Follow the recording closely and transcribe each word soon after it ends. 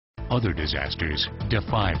Other disasters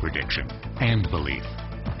defy prediction and belief.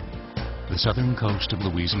 The southern coast of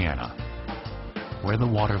Louisiana, where the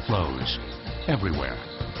water flows everywhere.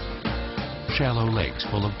 Shallow lakes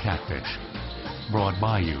full of catfish, broad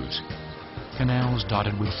bayous, canals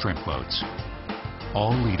dotted with shrimp boats,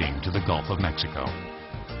 all leading to the Gulf of Mexico.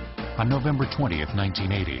 On November 20th,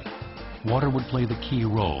 1980, water would play the key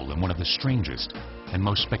role in one of the strangest and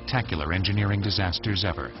most spectacular engineering disasters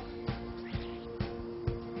ever.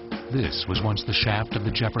 This was once the shaft of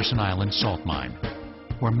the Jefferson Island salt mine,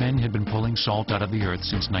 where men had been pulling salt out of the earth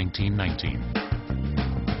since 1919.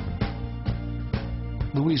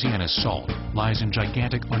 Louisiana's salt lies in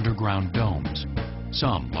gigantic underground domes,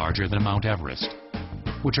 some larger than Mount Everest,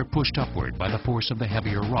 which are pushed upward by the force of the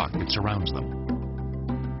heavier rock that surrounds them.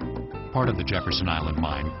 Part of the Jefferson Island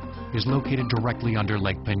mine is located directly under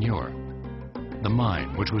Lake Peigneur. The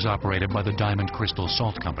mine, which was operated by the Diamond Crystal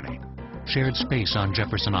Salt Company, shared space on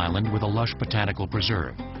Jefferson Island with a lush botanical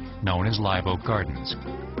preserve known as Live Oak Gardens.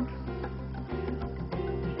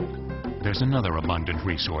 There's another abundant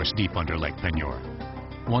resource deep under Lake Peigneur,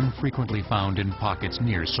 one frequently found in pockets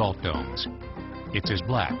near salt domes. It's as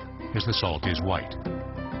black as the salt is white.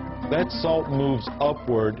 That salt moves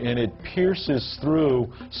upward and it pierces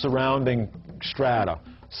through surrounding strata,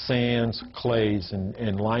 sands, clays,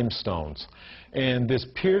 and limestones. And this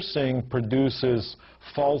piercing produces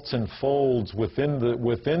faults and folds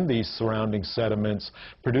within these surrounding sediments,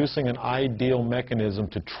 producing an ideal mechanism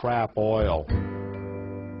to trap oil.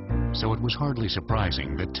 So it was hardly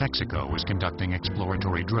surprising that Texaco was conducting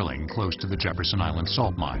exploratory drilling close to the Jefferson Island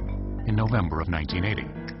salt mine in November of 1980.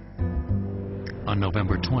 On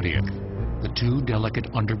November 20th, the two delicate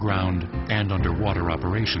underground and underwater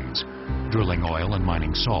operations, drilling oil and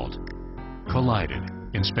mining salt, collided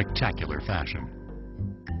in spectacular fashion.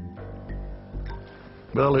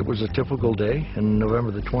 Well, it was a typical day in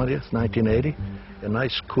November the 20th, 1980. A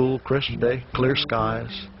nice, cool, crisp day, clear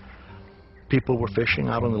skies. People were fishing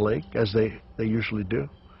out on the lake, as they usually do.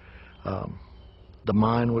 The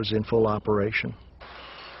mine was in full operation.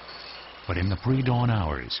 But in the pre-dawn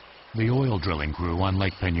hours, the oil drilling crew on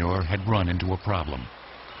Lake Peigneur had run into a problem.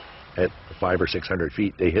 At 500 or 600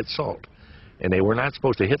 feet, they hit salt. And they were not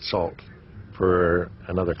supposed to hit salt for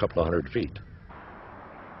another couple of 100 feet.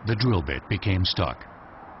 The drill bit became stuck.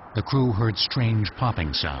 The crew heard strange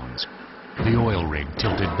popping sounds. The oil rig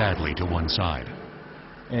tilted badly to one side.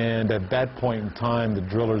 And at that point in time, the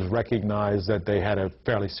drillers recognized that they had a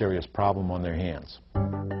fairly serious problem on their hands.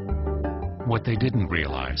 What they didn't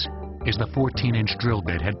realize is the 14-inch drill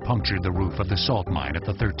bit had punctured the roof of the salt mine at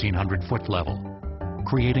the 1,300-foot level,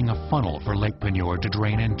 creating a funnel for Lake Peigneur to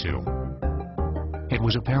drain into. It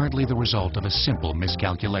was apparently the result of a simple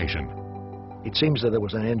miscalculation. It seems that there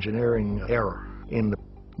was an engineering error in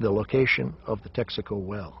the location of the Texaco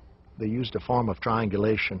well. They used a form of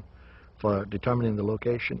triangulation for determining the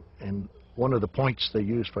location, and one of the points they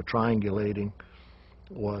used for triangulating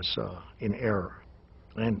was in error.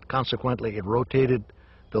 And consequently, it rotated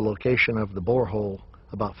the location of the borehole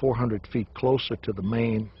about 400 feet closer to the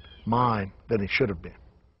main mine than it should have been.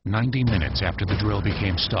 90 minutes after the drill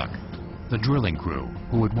became stuck, the drilling crew,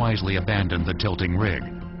 who had wisely abandoned the tilting rig,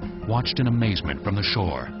 watched in amazement from the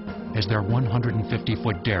shore as their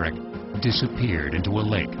 150-foot derrick disappeared into a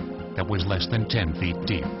lake that was less than 10 feet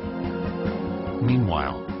deep.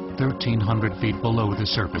 Meanwhile, 1,300 feet below the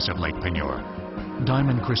surface of Lake Peigneur,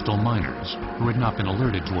 Diamond Crystal miners, who had not been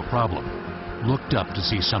alerted to a problem, looked up to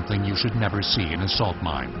see something you should never see in a salt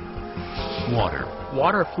mine. Water.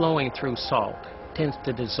 Water flowing through salt tends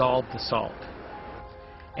to dissolve the salt.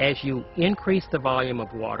 As you increase the volume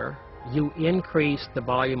of water, you increase the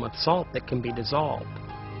volume of salt that can be dissolved.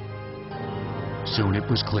 Soon it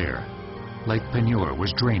was clear. Lake Peigneur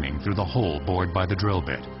was draining through the hole bored by the drill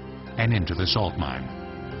bit and into the salt mine.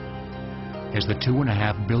 As the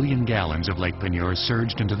 2.5 billion gallons of Lake Peigneur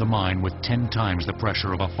surged into the mine with 10 times the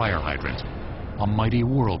pressure of a fire hydrant, a mighty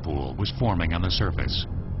whirlpool was forming on the surface.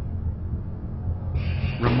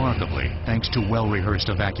 Remarkably, thanks to well-rehearsed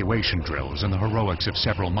evacuation drills and the heroics of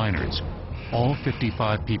several miners, all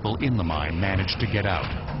 55 people in the mine managed to get out.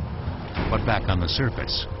 But back on the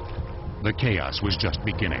surface, the chaos was just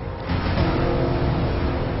beginning.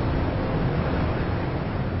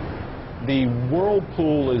 The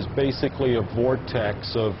whirlpool is basically a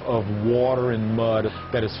vortex of water and mud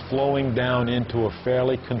that is flowing down into a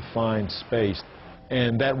fairly confined space.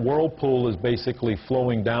 And that whirlpool is basically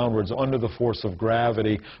flowing downwards under the force of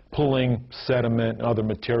gravity, pulling sediment and other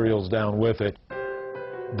materials down with it.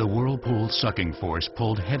 The whirlpool's sucking force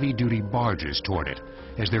pulled heavy-duty barges toward it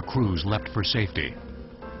as their crews leapt for safety.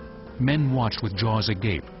 Men watched with jaws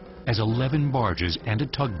agape as 11 barges and a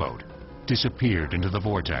tugboat disappeared into the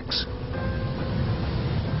vortex.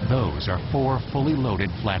 Those are 4 fully loaded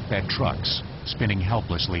flatbed trucks spinning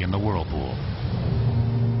helplessly in the whirlpool.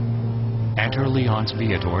 Enter Leonce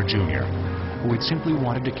Viator Jr., who had simply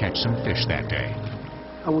wanted to catch some fish that day.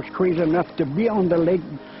 I was crazy enough to be on the lake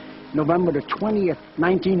November the 20th,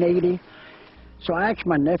 1980. So I asked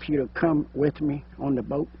my nephew to come with me on the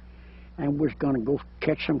boat, and we was going to go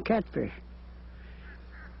catch some catfish.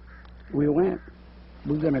 We went.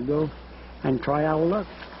 We're going to go and try our luck.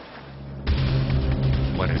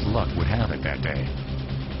 But as luck would have it that day,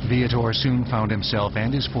 Viator soon found himself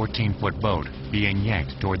and his 14-foot boat being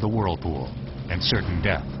yanked toward the whirlpool and certain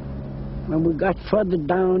death. When we got further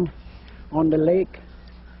down on the lake,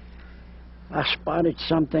 I spotted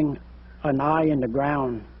something, an eye in the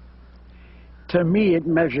ground. To me, it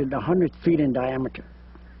measured 100 feet in diameter.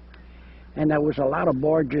 And there was a lot of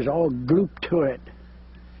barges all grouped to it.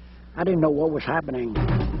 I didn't know what was happening.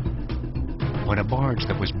 When a barge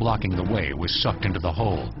that was blocking the way was sucked into the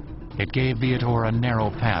hole, it gave Viator a narrow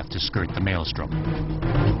path to skirt the maelstrom.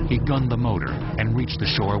 He gunned the motor and reached the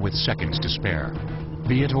shore with seconds to spare.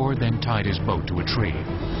 Viator then tied his boat to a tree.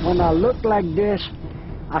 When I looked like this,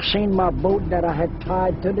 I seen my boat that I had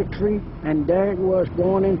tied to the tree, and there it was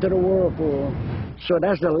going into the whirlpool. So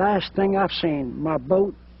that's the last thing I've seen, my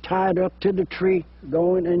boat tied up to the tree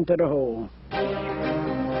going into the hole.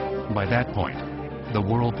 By that point, the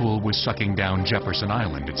whirlpool was sucking down Jefferson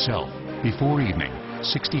Island itself. Before evening,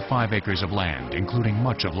 65 acres of land, including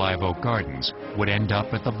much of live oak gardens, would end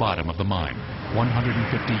up at the bottom of the mine.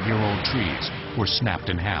 150-year-old trees were snapped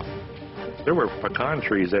in half. There were pecan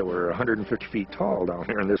trees that were 150 feet tall down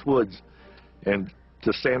here in this woods, and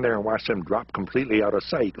to stand there and watch them drop completely out of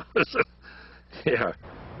sight was, yeah.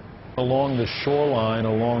 Along the shoreline,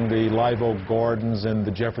 along the live oak gardens and the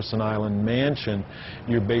Jefferson Island mansion,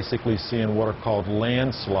 you're basically seeing what are called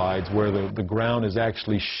landslides, where the ground is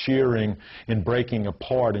actually shearing and breaking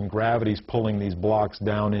apart, and gravity's pulling these blocks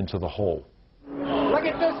down into the hole. Look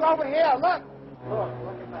at this over here, look!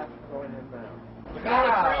 Look at that going in there.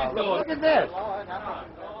 Wow, look at this!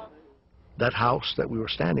 That house that we were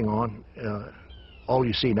standing on, all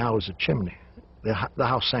you see now is a chimney. The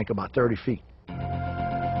house sank about 30 feet.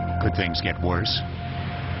 Could things get worse?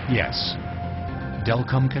 Yes.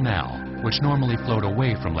 Delcambre Canal, which normally flowed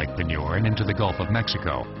away from Lake Peigneur and into the Gulf of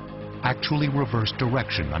Mexico, actually reversed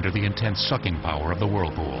direction under the intense sucking power of the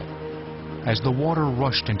whirlpool. As the water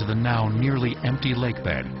rushed into the now nearly empty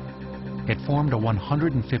lakebed, it formed a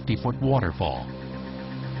 150-foot waterfall,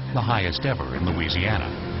 the highest ever in Louisiana.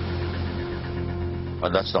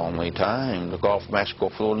 But that's the only time the Gulf of Mexico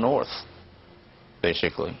flowed north,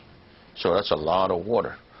 basically. So that's a lot of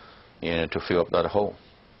water, to fill up that hole.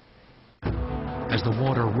 As the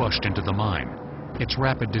water rushed into the mine, its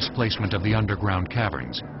rapid displacement of the underground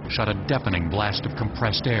caverns shot a deafening blast of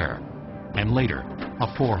compressed air, and later, a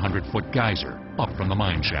 400-foot geyser up from the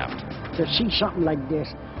mine shaft. To see something like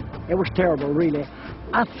this, it was terrible, really.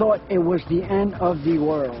 I thought it was the end of the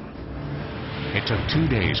world. It took 2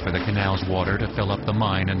 days for the canal's water to fill up the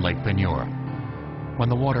mine in Lake Peigneur. When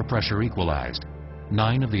the water pressure equalized,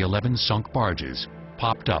 9 of the 11 sunk barges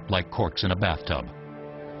popped up like corks in a bathtub.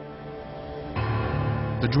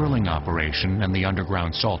 The drilling operation and the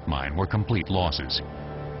underground salt mine were complete losses.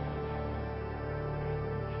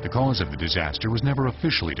 The cause of the disaster was never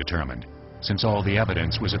officially determined, since all the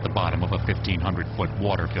evidence was at the bottom of a 1,500-foot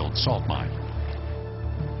water-filled salt mine.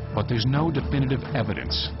 But there's no definitive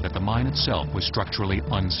evidence that the mine itself was structurally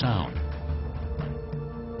unsound.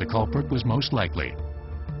 The culprit was most likely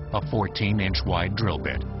a 14-inch wide drill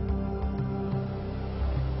bit.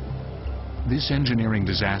 This engineering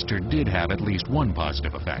disaster did have at least one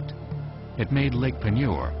positive effect. It made Lake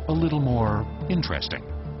Peigneur a little more interesting.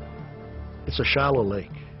 It's a shallow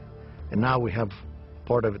lake, and now we have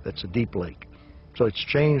part of it that's a deep lake. So it's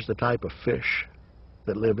changed the type of fish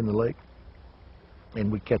that live in the lake,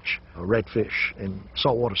 and we catch redfish and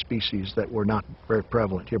saltwater species that were not very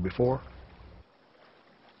prevalent here before.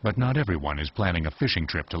 But not everyone is planning a fishing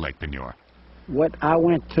trip to Lake Peigneur. What I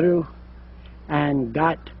went through and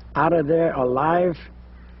got out of there alive,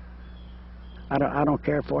 I don't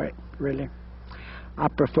care for it, really. I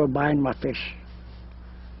prefer buying my fish.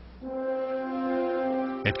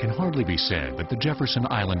 It can hardly be said that the Jefferson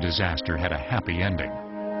Island disaster had a happy ending.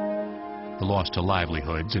 The loss to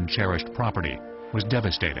livelihoods and cherished property was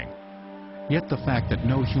devastating. Yet the fact that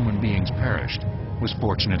no human beings perished was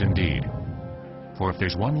fortunate indeed. For if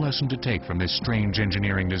there's one lesson to take from this strange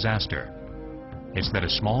engineering disaster, it's that a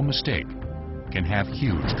small mistake can have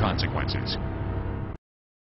huge consequences.